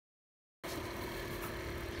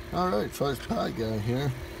Alright, 3’s Pie guy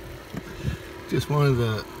here. Just wanted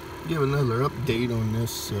to give another update on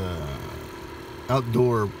this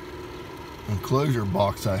outdoor enclosure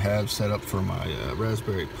box I have set up for my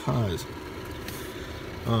Raspberry Pis.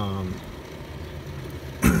 I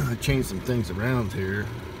changed some things around here.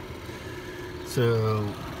 So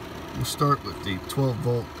we'll start with the 12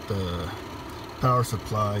 volt power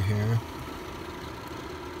supply here.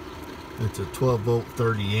 It's a 12 volt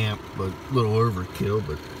 30 amp, but a little overkill,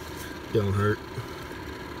 but don't hurt.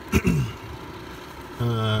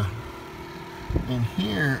 And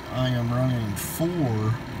here I am running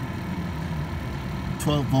 4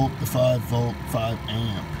 12 volt to 5 volt 5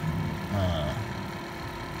 amp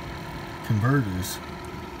converters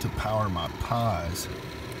to power my Pis.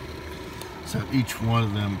 So each one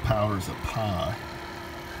of them powers a Pi.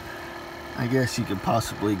 I guess you could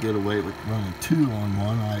possibly get away with running 2 on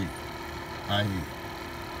one. I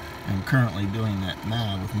am currently doing that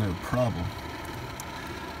now with no problem.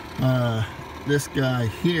 This guy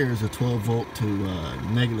here is a 12 volt to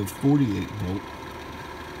negative 48 volt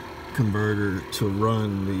converter to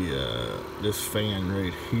run the this fan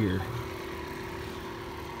right here.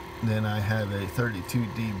 Then I have a 32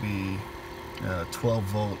 dB 12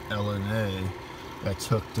 volt LNA that's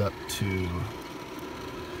hooked up to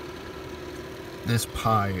this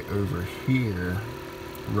Pi over here,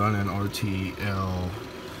 running RTL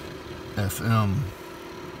FM.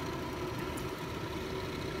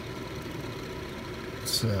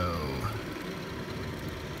 So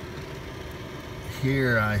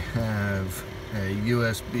here I have a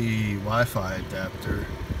USB Wi-Fi adapter,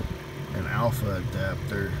 an alpha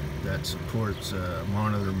adapter that supports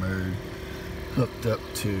monitor mode, hooked up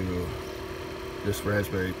to this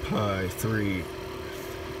Raspberry Pi 3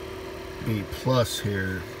 B Plus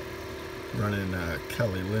here, running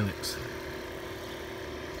Kali Linux,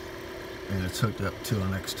 and it's hooked up to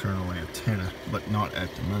an external antenna, but not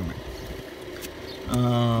at the moment.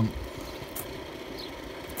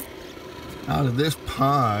 Out of this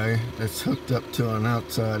Pi that's hooked up to an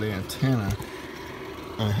outside antenna,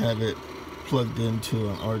 I have it plugged into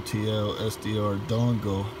an RTL SDR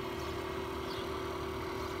dongle.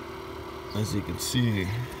 As you can see,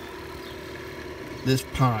 this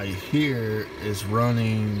Pi here is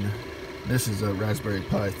running, this is a Raspberry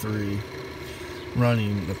Pi 3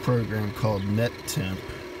 running the program called Temp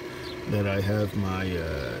that I have my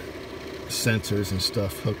sensors and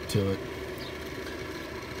stuff hooked to it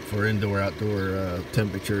for indoor outdoor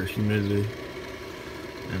temperature, humidity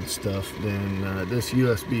and stuff. Then this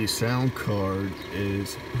USB sound card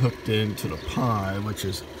is hooked into the Pi, which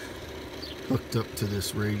is hooked up to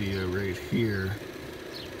this radio right here,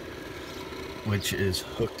 which is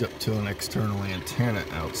hooked up to an external antenna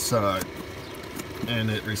outside, and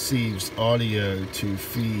it receives audio to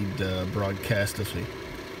feed broadcastively.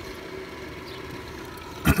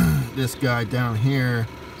 This guy down here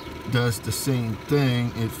does the same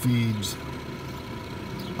thing. It feeds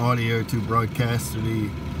audio to broadcastively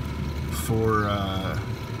for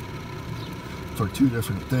 2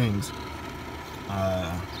 different things.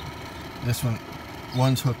 This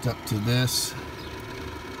one's hooked up to this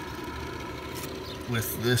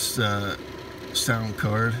with this sound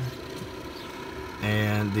card,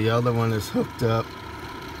 and the other one is hooked up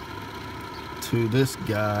to this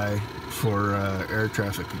guy for air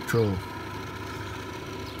traffic control.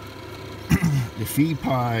 The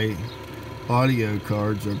FeedPi audio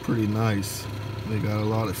cards are pretty nice. They got a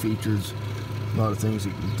lot of features, a lot of things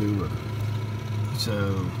you can do with them.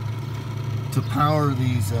 So to power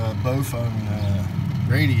these Baofeng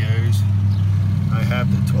radios, I have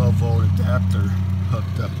the 12 volt adapter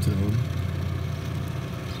hooked up to them.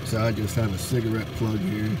 So I just have a cigarette plug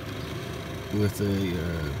here with a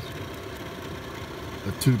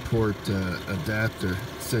 2-port adapter,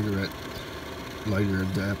 cigarette lighter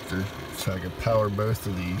adapter, so I can power both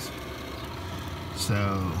of these.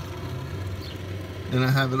 So then I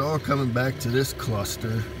have it all coming back to this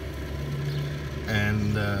cluster,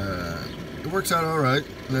 and it works out all right,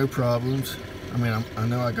 no problems. I mean, I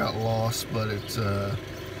know I got lost, but it's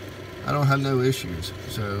I don't have no issues.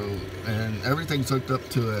 So, and everything's hooked up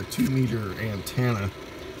to a 2-meter antenna,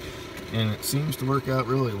 and it seems to work out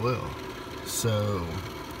really well. So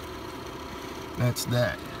that's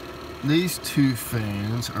that. These 2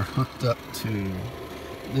 fans are hooked up to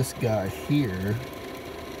this guy here,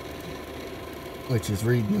 which is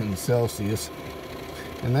reading in Celsius,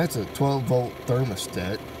 and that's a 12 volt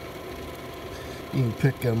thermostat. You can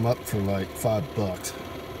pick them up for like $5,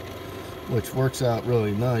 which works out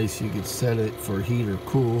really nice. You can set it for heat or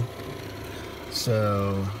cool.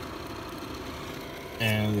 So,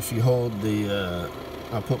 and if you hold the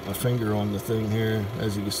I'll put my finger on the thing here.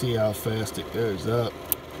 As you can see how fast it goes up.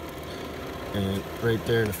 And right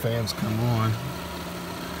there the fans come on.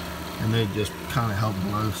 And they just kind of help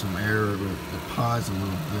blow some air over the pies a little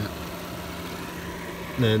bit.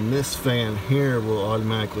 Then this fan here will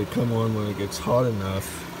automatically come on when it gets hot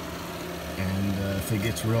enough. And if it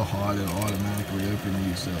gets real hot, it'll automatically open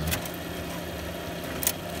these.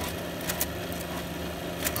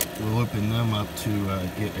 We'll open them up to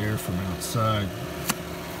get air from outside.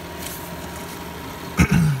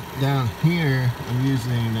 Down here, I'm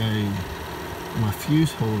using my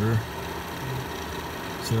fuse holder,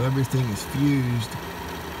 so everything is fused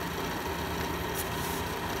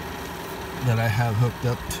that I have hooked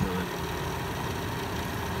up to it.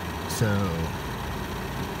 So,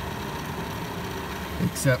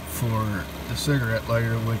 except for the cigarette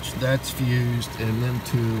lighter, which that's fused, and them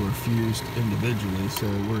two are fused individually, so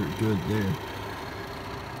we're good there.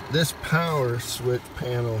 This power switch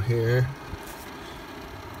panel here,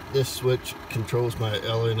 this switch controls my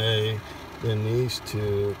LNA, then these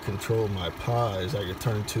two control my pies. I can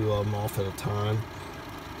turn two of them off at a time.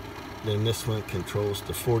 Then this one controls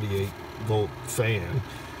the 48 volt fan,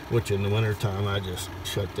 which in the winter time I just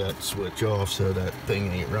shut that switch off so that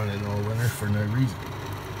thing ain't running all winter for no reason.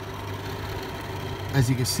 As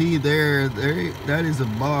you can see there, that is a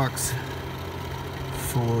box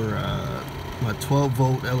for my 12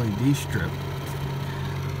 volt LED strip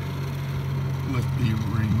with the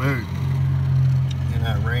remote, and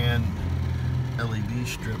I ran LED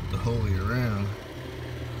strip the whole way around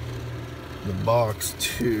the box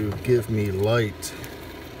to give me light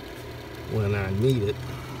when I need it.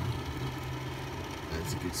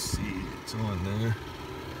 As you can see, it's on there,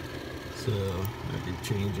 so I can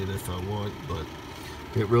change it if I want, but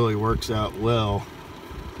it really works out well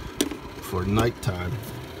for nighttime.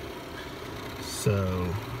 So,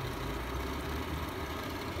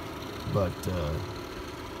 but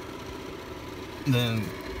then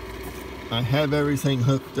I have everything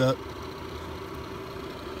hooked up.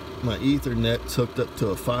 My Ethernet's hooked up to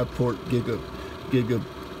a 5-port gigabit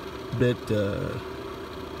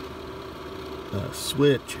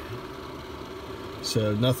switch,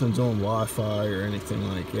 so nothing's on Wi-Fi or anything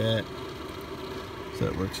like that. So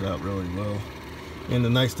it works out really well. And the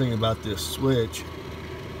nice thing about this switch,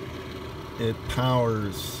 it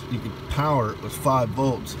powers, you can power it with 5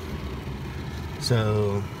 volts.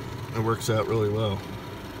 So it works out really well.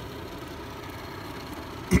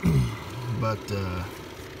 But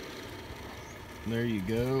there you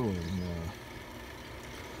go, and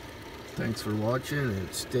thanks for watching,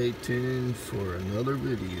 and stay tuned for another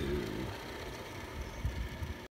video.